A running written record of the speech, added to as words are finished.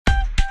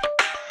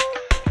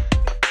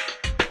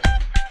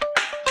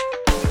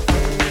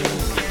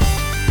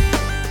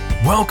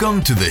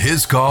Welcome to the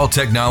His Call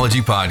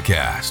Technology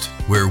Podcast,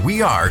 where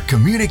we are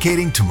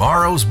communicating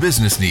tomorrow's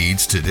business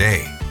needs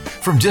today.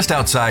 From just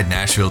outside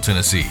Nashville,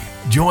 Tennessee,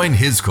 join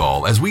His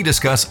Call as we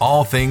discuss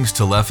all things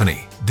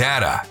telephony,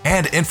 data,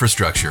 and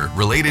infrastructure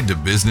related to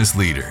business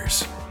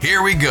leaders.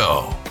 Here we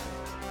go.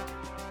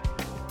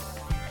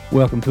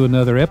 Welcome to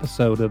another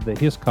episode of the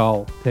His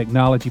Call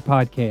Technology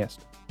Podcast.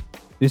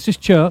 This is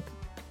Chuck,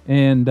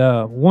 and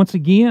once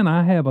again,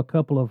 I have a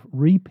couple of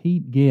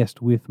repeat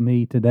guests with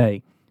me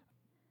today.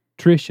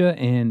 Tricia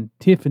and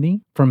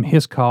Tiffany from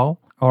His Call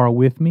are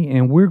with me,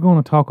 and we're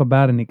going to talk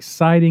about an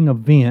exciting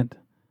event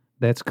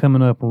that's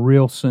coming up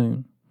real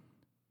soon.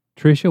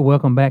 Tricia,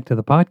 welcome back to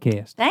the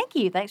podcast. Thank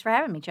you. Thanks for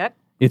having me, Chuck.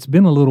 It's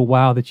been a little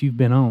while that you've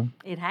been on.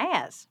 It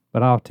has.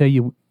 But I'll tell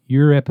you,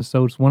 your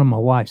episode's one of my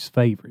wife's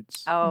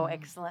favorites. Oh,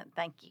 excellent.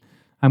 Thank you.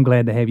 I'm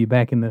glad to have you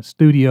back in the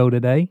studio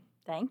today.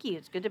 Thank you.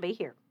 It's good to be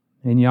here.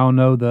 And y'all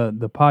know the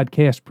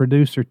podcast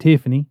producer,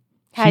 Tiffany.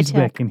 Hi, She's Chuck.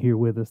 back in here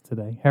with us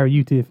today. How are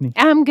you, Tiffany?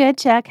 I'm good,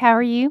 Chuck. How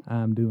are you?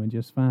 I'm doing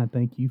just fine.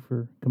 Thank you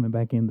for coming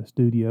back in the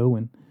studio.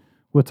 And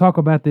we'll talk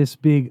about this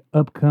big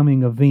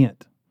upcoming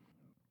event.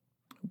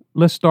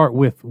 Let's start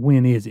with,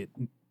 when is it?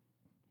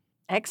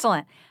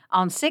 Excellent.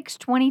 On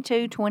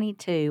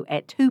 6/22/22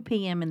 at 2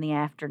 p.m. in the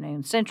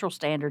afternoon, Central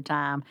Standard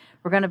Time,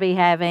 we're going to be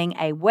having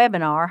a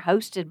webinar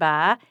hosted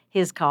by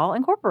His Call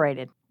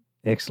Incorporated.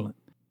 Excellent.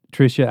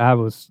 Tricia, I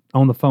was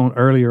on the phone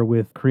earlier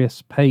with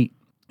Chris Pate,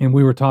 and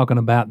we were talking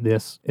about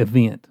this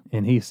event.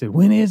 And he said,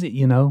 when is it,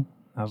 I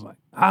was like,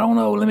 I don't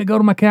know. Let me go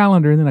to my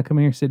calendar. And then I come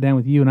here and sit down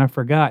with you, and I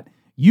forgot.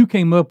 You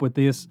came up with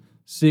this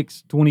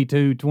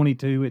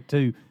 6/22/22 at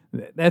 2.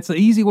 That's an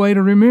easy way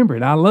to remember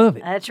it. I love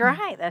it. That's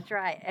right. That's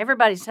right.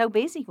 Everybody's so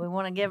busy. We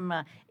want to give them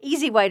an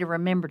easy way to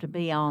remember to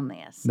be on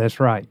this. That's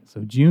right. So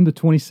June the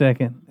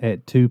 22nd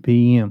at 2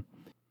 p.m.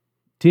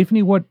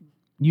 Tiffany, what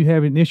you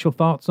have initial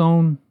thoughts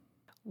on?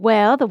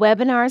 Well, the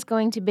webinar is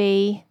going to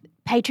be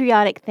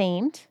patriotic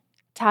themed,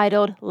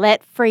 titled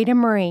Let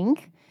Freedom Ring,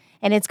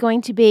 and it's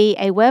going to be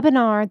a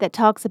webinar that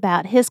talks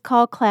about His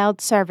Call Cloud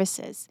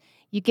Services.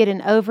 You get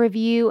an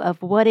overview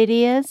of what it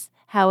is,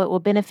 how it will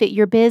benefit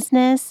your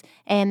business,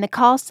 and the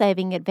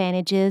cost-saving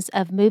advantages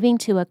of moving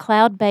to a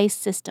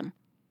cloud-based system.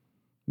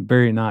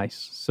 Very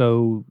nice.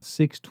 So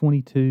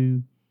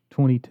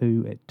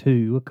 6/22/22 at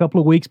 2, a couple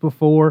of weeks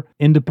before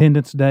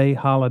Independence Day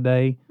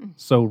holiday.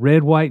 So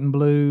red, white, and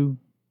blue,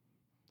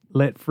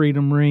 let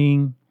freedom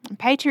ring.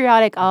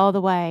 Patriotic all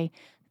the way.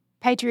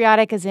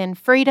 Patriotic as in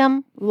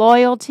freedom,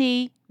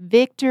 loyalty,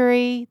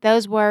 victory.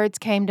 Those words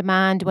came to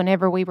mind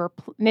whenever we were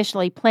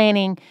initially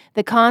planning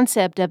the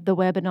concept of the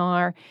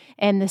webinar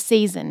and the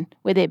season,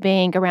 with it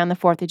being around the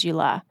 4th of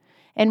July.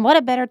 And what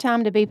a better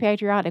time to be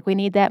patriotic. We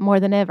need that more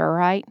than ever,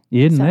 right?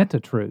 Isn't that the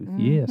truth?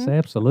 Yes,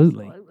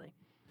 absolutely.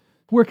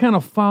 We're kind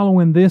of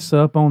following this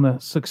up on the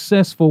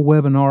successful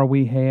webinar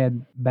we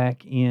had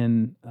back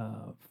in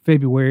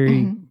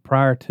February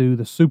prior to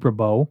the Super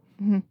Bowl.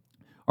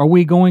 Are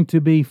we going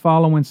to be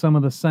following some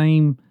of the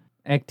same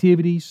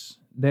activities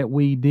that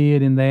we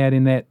did in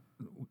that,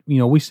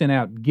 we sent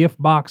out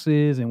gift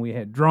boxes and we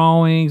had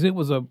drawings. It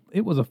was a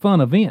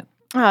fun event.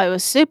 Oh, it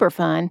was super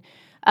fun.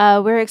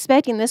 We're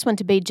expecting this one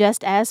to be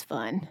just as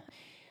fun.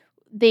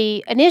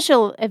 The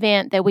initial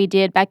event that we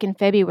did back in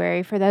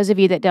February, for those of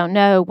you that don't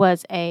know,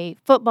 was a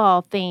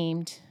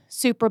football-themed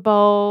Super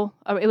Bowl.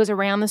 It was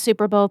around the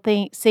Super Bowl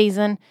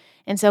season,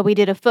 and so we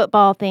did a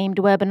football-themed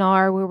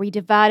webinar where we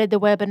divided the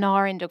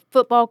webinar into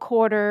football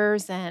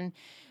quarters, and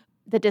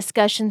the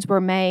discussions were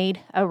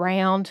made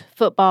around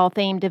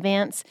football-themed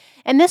events.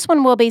 And this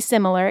one will be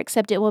similar,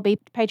 except it will be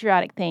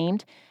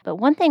patriotic-themed. But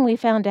one thing we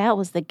found out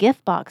was the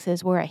gift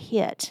boxes were a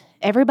hit.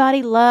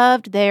 Everybody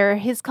loved their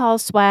His Call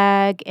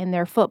swag and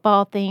their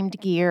football-themed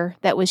gear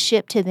that was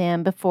shipped to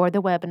them before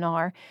the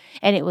webinar.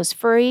 And it was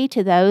free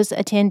to those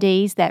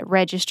attendees that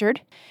registered.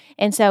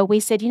 And so we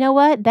said, you know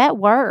what? That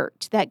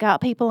worked. That got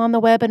people on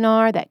the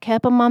webinar. That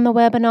kept them on the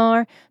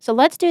webinar. So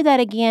let's do that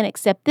again,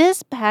 except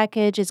this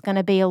package is going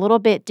to be a little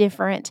bit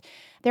different.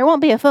 There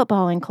won't be a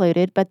football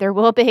included, but there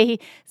will be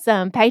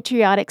some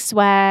patriotic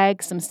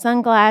swag, some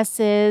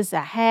sunglasses,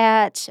 a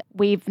hat.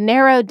 We've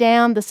narrowed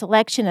down the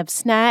selection of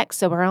snacks,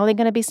 so we're only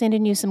going to be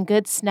sending you some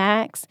good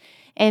snacks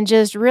and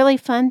just really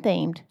fun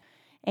themed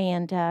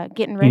and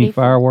getting ready. Any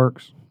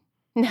fireworks?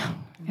 No,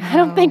 I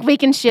don't think we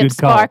can ship Good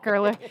call.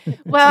 sparkler.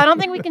 Well, I don't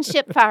think we can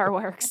ship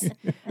fireworks.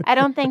 I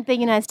don't think the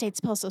United States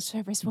Postal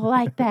Service will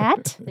like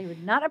that. They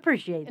would not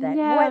appreciate that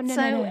No.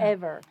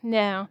 whatsoever.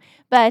 No,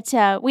 but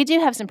we do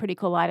have some pretty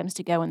cool items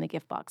to go in the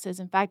gift boxes.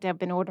 In fact, I've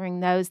been ordering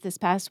those this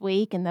past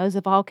week, and those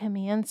have all come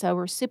in. So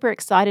we're super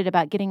excited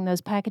about getting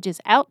those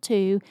packages out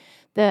to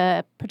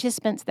the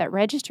participants that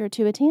register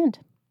to attend.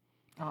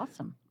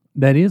 Awesome.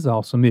 That is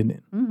awesome, isn't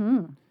it?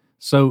 Mm-hmm.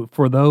 So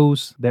for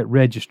those that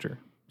register,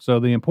 so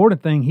the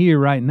important thing here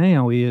right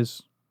now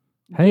is,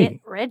 hey,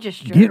 Get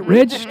registered. get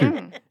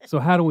registered. So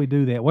how do we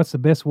do that? What's the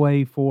best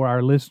way for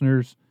our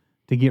listeners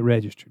to get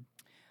registered?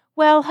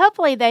 Well,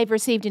 hopefully they've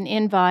received an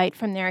invite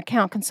from their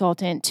account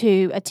consultant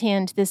to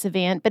attend this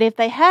event. But if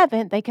they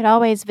haven't, they could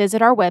always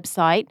visit our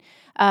website.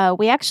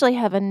 We actually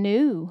have a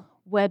new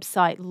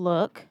website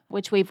look,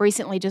 which we've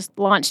recently just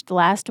launched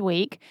last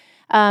week.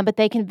 But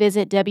they can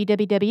visit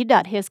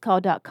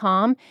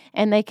www.hiscall.com,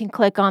 and they can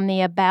click on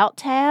the About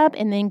tab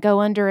and then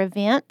go under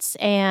Events.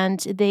 And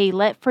the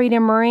Let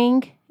Freedom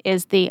Ring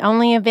is the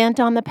only event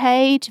on the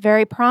page,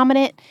 very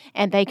prominent,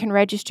 and they can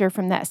register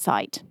from that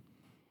site.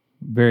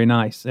 Very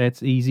nice.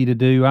 That's easy to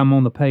do. I'm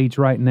on the page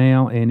right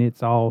now, and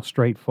it's all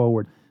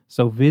straightforward.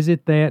 So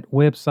visit that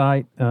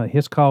website,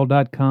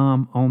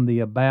 hiscall.com, on the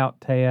About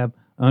tab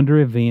under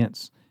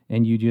Events,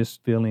 and you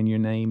just fill in your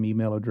name,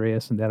 email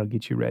address, and that'll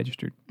get you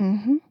registered.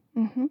 Mm-hmm.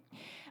 Mm-hmm.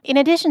 In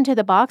addition to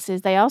the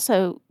boxes,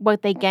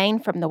 what they gain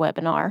from the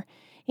webinar,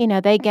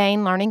 they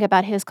gain learning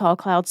about HisCall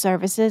Cloud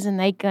Services, and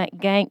they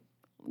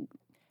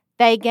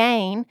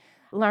gain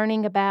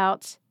learning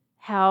about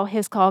how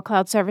HisCall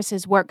Cloud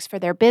Services works for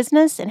their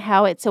business and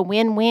how it's a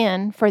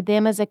win-win for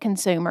them as a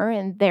consumer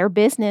and their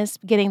business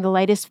getting the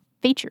latest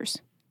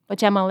features,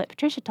 which I'm going to let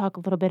Patricia talk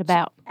a little bit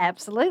about.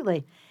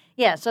 Absolutely.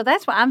 Yeah, so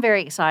that's why I'm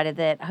very excited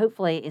that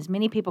hopefully as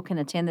many people can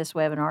attend this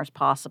webinar as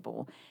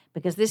possible,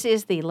 because this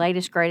is the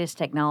latest, greatest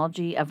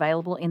technology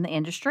available in the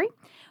industry,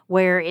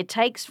 where it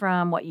takes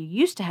from what you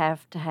used to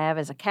have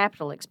as a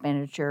capital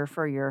expenditure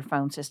for your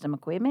phone system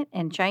equipment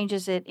and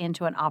changes it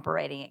into an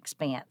operating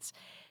expense.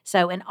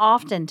 So, and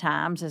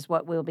oftentimes, is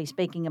what we'll be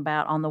speaking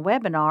about on the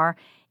webinar,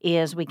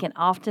 is we can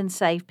often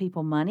save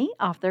people money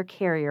off their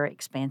carrier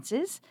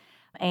expenses,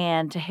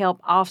 and to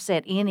help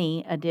offset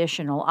any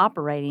additional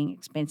operating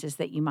expenses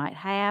that you might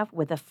have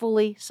with a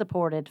fully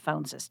supported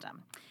phone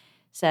system.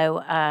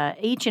 So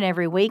each and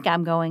every week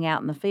I'm going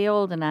out in the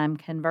field and I'm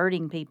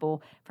converting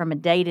people from a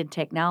dated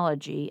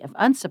technology of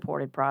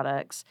unsupported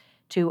products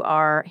to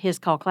our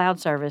HisCall Cloud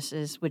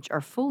services, which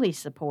are fully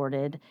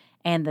supported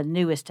and the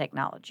newest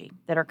technology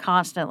that are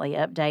constantly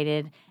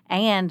updated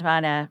and,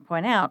 might I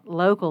point out,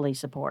 locally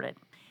supported.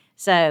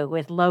 So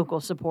with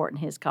local support in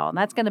HisCall. And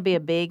that's going to be a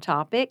big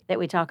topic that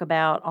we talk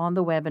about on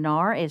the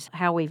webinar, is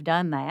how we've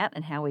done that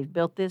and how we've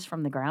built this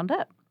from the ground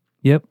up.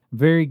 Yep,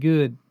 very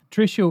good.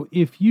 Tricia,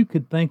 if you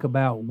could think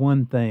about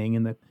one thing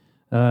in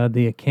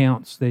the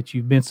accounts that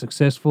you've been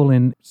successful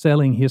in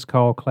selling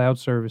HisCall Cloud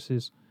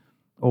services,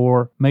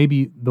 or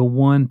maybe the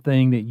one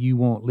thing that you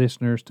want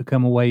listeners to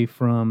come away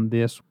from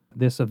this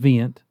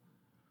event,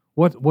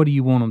 what do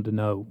you want them to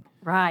know?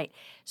 Right.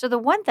 So the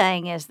one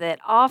thing is that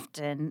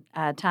often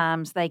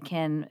times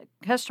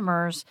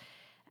customers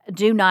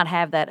do not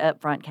have that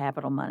upfront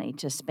capital money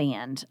to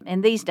spend.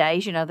 And these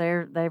days,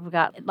 they've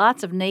got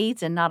lots of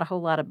needs and not a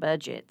whole lot of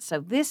budget. So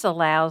this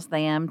allows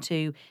them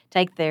to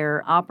take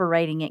their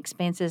operating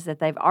expenses that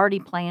they've already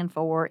planned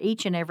for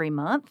each and every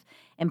month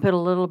and put a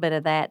little bit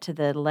of that to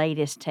the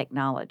latest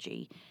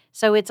technology.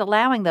 So it's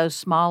allowing those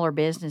smaller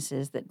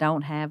businesses that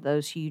don't have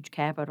those huge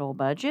capital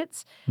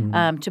budgets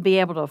to be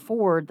able to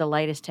afford the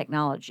latest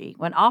technology,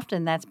 when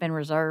often that's been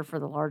reserved for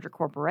the larger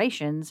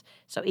corporations.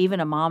 So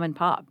even a mom and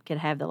pop could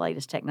have the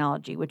latest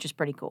technology, which is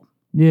pretty cool.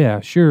 Yeah,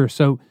 sure.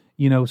 So,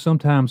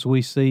 sometimes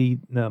we see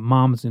the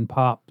moms and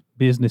pop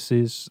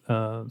businesses,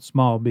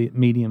 small,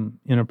 medium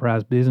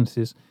enterprise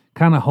businesses,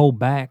 kind of hold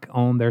back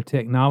on their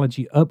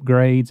technology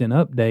upgrades and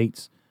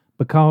updates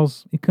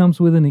because it comes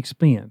with an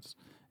expense.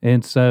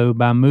 And so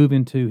by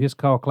moving to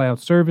HisCall Cloud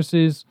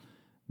Services,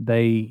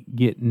 they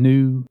get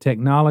new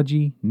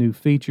technology, new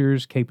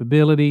features,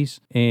 capabilities,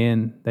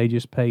 and they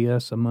just pay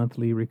us a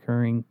monthly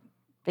recurring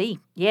fee.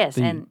 Yes,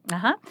 fee. And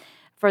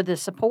for the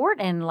support,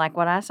 and like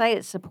what I say,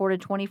 it's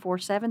supported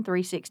 24/7,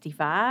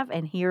 365,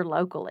 and here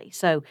locally.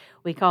 So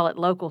we call it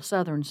local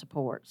Southern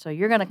support. So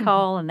you're going to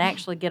call and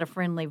actually get a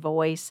friendly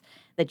voice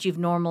that you've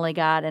normally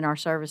got in our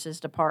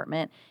services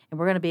department, and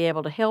we're going to be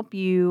able to help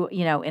you,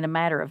 in a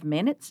matter of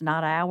minutes,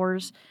 not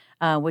hours,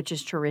 which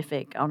is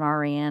terrific on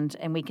our end,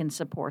 and we can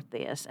support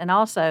this. And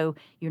also,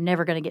 you're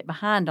never going to get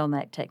behind on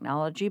that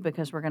technology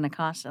because we're going to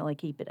constantly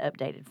keep it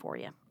updated for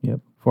you.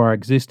 Yep. For our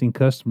existing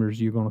customers,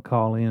 you're going to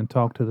call in,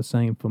 talk to the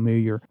same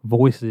familiar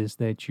voices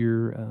that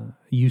you're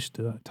used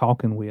to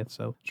talking with.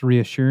 So it's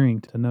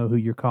reassuring to know who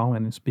you're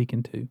calling and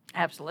speaking to.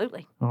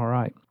 Absolutely. All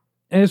right.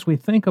 As we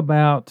think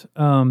about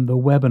the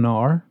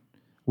webinar,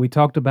 we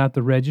talked about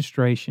the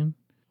registration.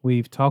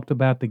 We've talked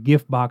about the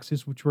gift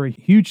boxes, which were a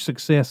huge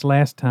success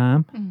last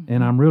time,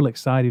 and I'm real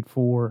excited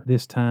for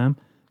this time.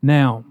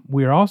 Now,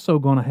 we're also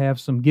going to have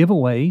some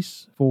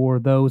giveaways for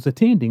those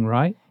attending,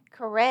 right?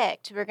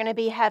 Correct. We're going to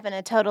be having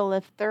a total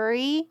of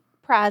 3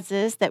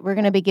 prizes that we're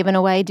going to be giving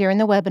away during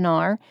the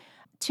webinar.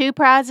 2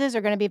 prizes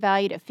are going to be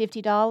valued at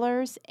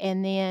 $50,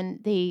 and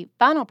then the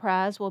final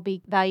prize will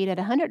be valued at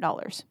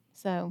 $100.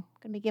 So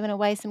we're going to be giving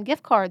away some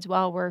gift cards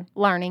while we're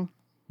learning.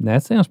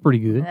 That sounds pretty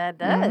good. That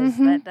does.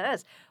 That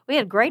does. We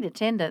had great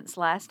attendance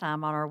last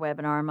time on our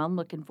webinar, and I'm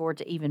looking forward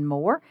to even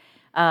more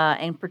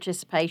and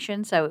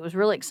participation. So it was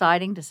really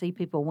exciting to see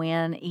people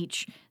win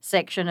each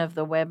section of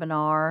the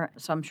webinar.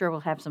 So I'm sure we'll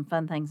have some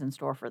fun things in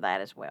store for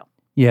that as well.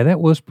 Yeah, that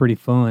was pretty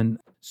fun.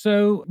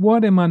 So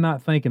what am I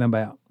not thinking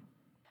about?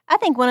 I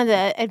think one of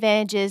the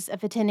advantages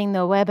of attending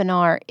the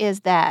webinar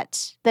is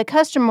that the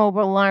customer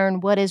will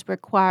learn what is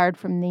required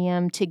from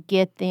them to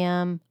get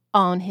them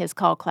on His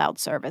Call Cloud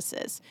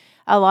services.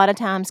 A lot of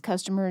times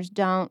customers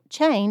don't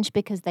change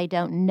because they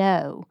don't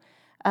know.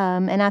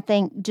 And I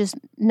think just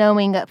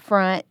knowing up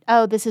front,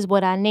 oh, this is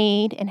what I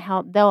need, and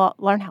how they'll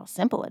learn how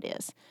simple it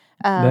is.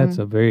 That's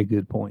a very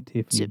good point,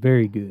 Tiffany.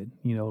 Very good.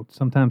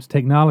 Sometimes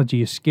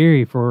technology is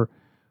scary for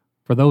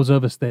those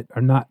of us that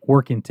are not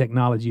working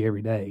technology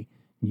every day.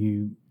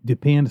 You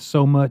depend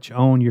so much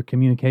on your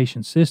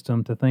communication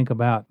system to think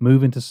about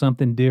moving to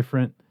something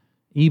different.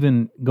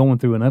 Even going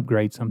through an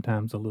upgrade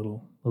sometimes a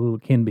little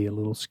can be a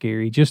little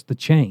scary. Just the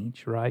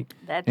change, right?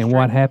 That's and true.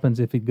 What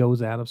happens if it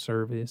goes out of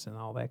service and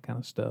all that kind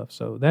of stuff.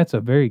 So that's a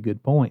very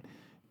good point.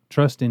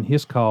 Trust in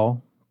His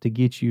Call to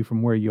get you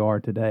from where you are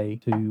today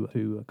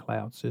to a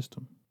cloud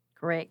system.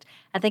 Correct.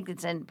 I think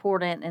it's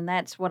important, and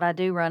that's what I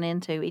do run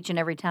into each and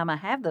every time I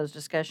have those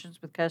discussions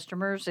with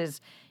customers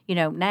is,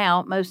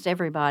 now most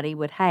everybody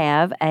would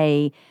have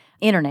a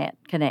internet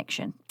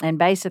connection. And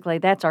basically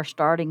that's our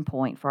starting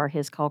point for our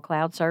His Call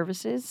Cloud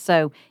services.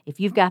 So if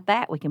you've got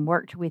that, we can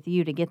work with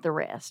you to get the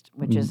rest,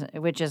 which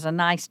is a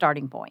nice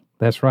starting point.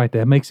 That's right.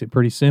 That makes it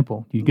pretty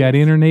simple. You got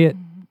internet,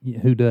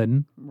 who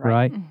doesn't,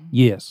 right? Mm-hmm.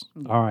 Yes.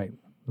 All right.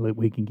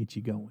 We can get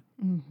you going.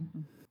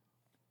 Mm-hmm.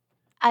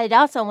 I'd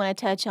also want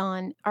to touch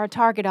on our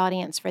target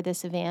audience for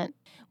this event.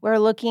 We're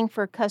looking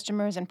for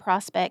customers and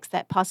prospects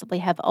that possibly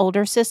have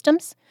older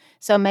systems.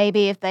 So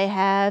maybe if they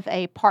have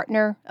a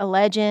partner, a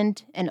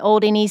Legend, an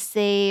old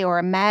NEC, or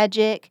a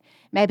Magic,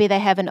 maybe they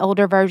have an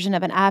older version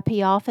of an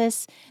IP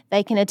Office,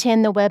 they can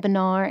attend the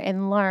webinar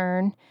and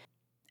learn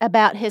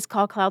about His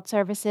Call Cloud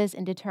services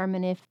and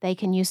determine if they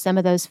can use some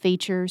of those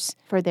features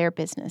for their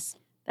business.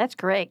 That's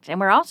correct. And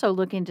we're also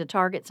looking to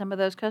target some of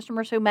those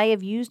customers who may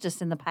have used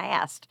us in the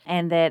past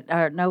and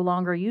that no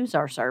longer use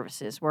our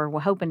services. We're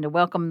hoping to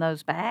welcome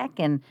those back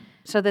and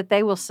so that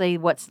they will see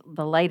what's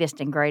the latest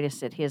and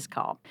greatest at His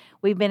Call.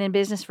 We've been in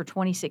business for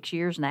 26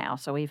 years now,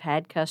 so we've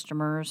had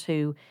customers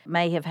who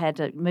may have had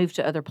to move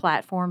to other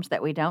platforms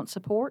that we don't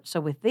support. So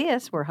with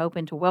this, we're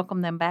hoping to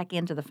welcome them back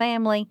into the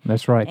family.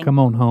 That's right. Come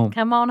on home.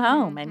 Come on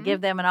home and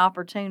give them an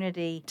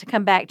opportunity to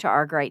come back to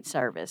our great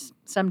service.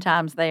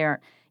 Sometimes they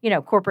aren't.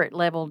 Corporate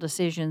level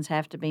decisions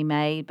have to be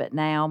made, but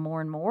now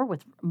more and more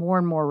with more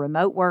and more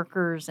remote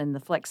workers and the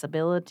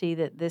flexibility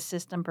that this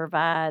system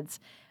provides,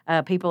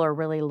 people are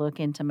really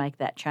looking to make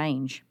that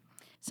change.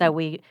 So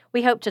we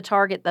hope to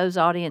target those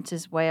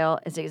audiences as well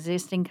as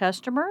existing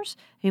customers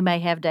who may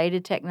have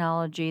dated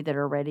technology that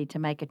are ready to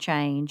make a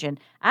change. And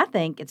I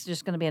think it's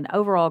just going to be an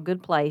overall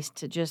good place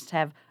to just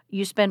have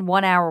you spend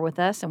 1 hour with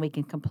us and we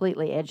can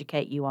completely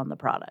educate you on the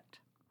product.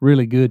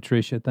 Really good,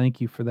 Tricia. Thank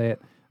you for that.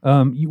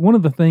 One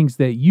of the things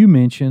that you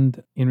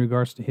mentioned in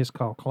regards to His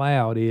Call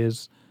Cloud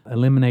is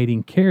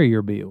eliminating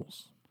carrier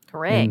bills.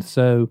 Correct. And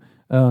so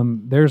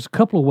there's a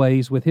couple of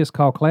ways with His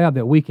Call Cloud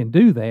that we can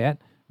do that.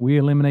 We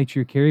eliminate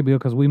your carrier bill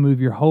because we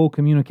move your whole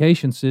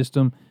communication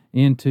system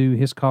into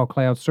His Call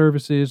Cloud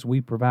services.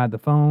 We provide the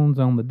phones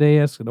on the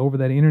desk and over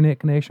that internet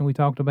connection we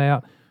talked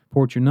about,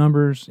 port your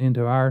numbers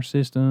into our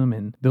system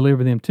and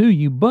deliver them to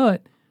you.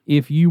 But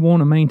if you want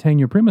to maintain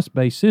your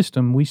premise-based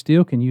system, we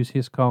still can use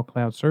His Call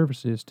Cloud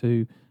services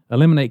to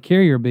eliminate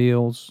carrier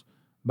bills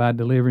by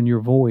delivering your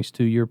voice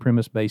to your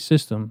premise-based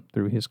system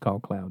through His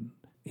Call Cloud.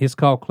 His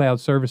Call Cloud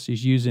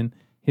services using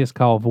His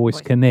Call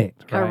Voice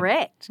Connect.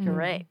 Right?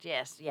 Correct.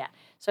 Yes, yeah.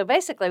 So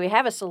basically, we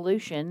have a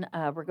solution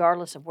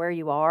regardless of where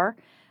you are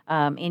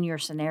in your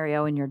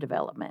scenario in your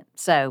development.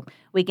 So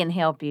we can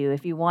help you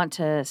if you want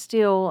to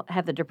still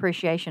have the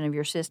depreciation of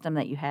your system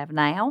that you have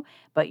now,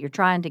 but you're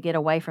trying to get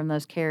away from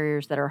those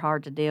carriers that are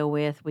hard to deal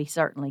with. We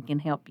certainly can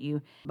help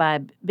you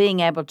by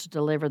being able to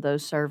deliver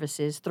those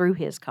services through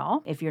His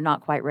Call if you're not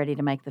quite ready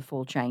to make the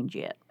full change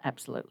yet.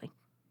 Absolutely.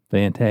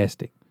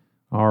 Fantastic.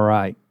 All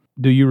right.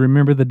 Do you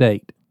remember the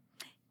date?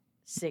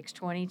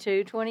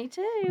 6/22/22.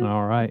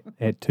 All right.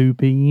 At 2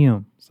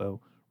 p.m.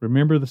 So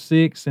remember the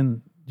 6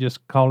 and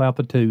just call out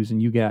the 2s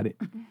and you got it.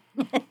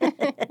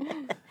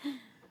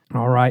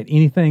 All right.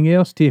 Anything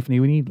else, Tiffany?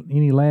 We need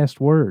any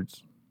last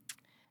words?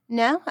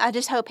 No, I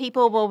just hope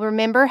people will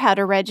remember how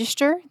to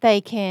register.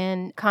 They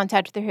can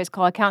contact their His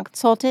Call account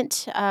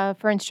consultant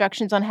for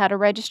instructions on how to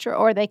register,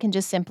 or they can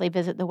just simply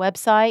visit the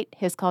website,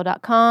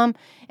 hiscall.com,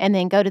 and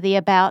then go to the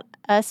About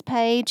Us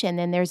page, and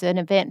then there's an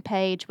event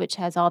page which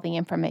has all the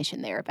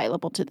information there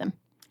available to them.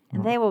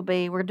 And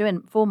we're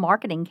doing full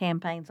marketing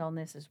campaigns on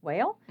this as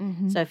well.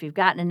 Mm-hmm. So if you've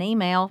gotten an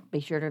email,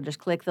 be sure to just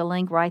click the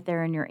link right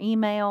there in your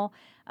email,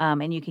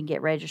 and you can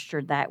get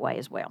registered that way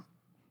as well.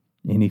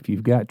 And if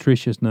you've got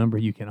Tricia's number,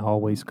 you can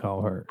always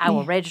call her. I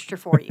will register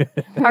for you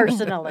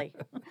personally.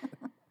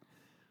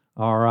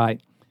 All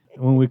right.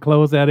 When we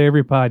close out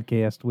every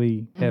podcast,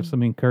 we have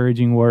some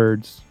encouraging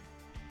words.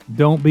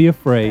 Don't be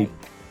afraid,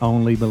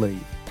 only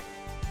believe.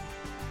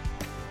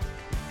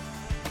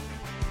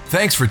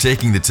 Thanks for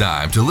taking the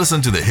time to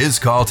listen to the His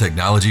Call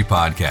Technology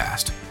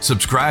Podcast.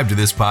 Subscribe to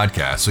this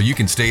podcast so you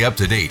can stay up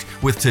to date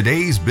with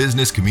today's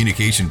business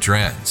communication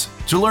trends.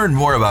 To learn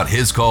more about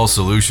His Call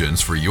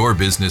solutions for your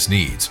business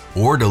needs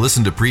or to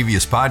listen to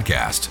previous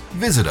podcasts,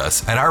 visit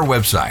us at our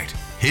website,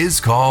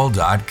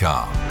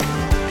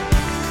 hiscall.com.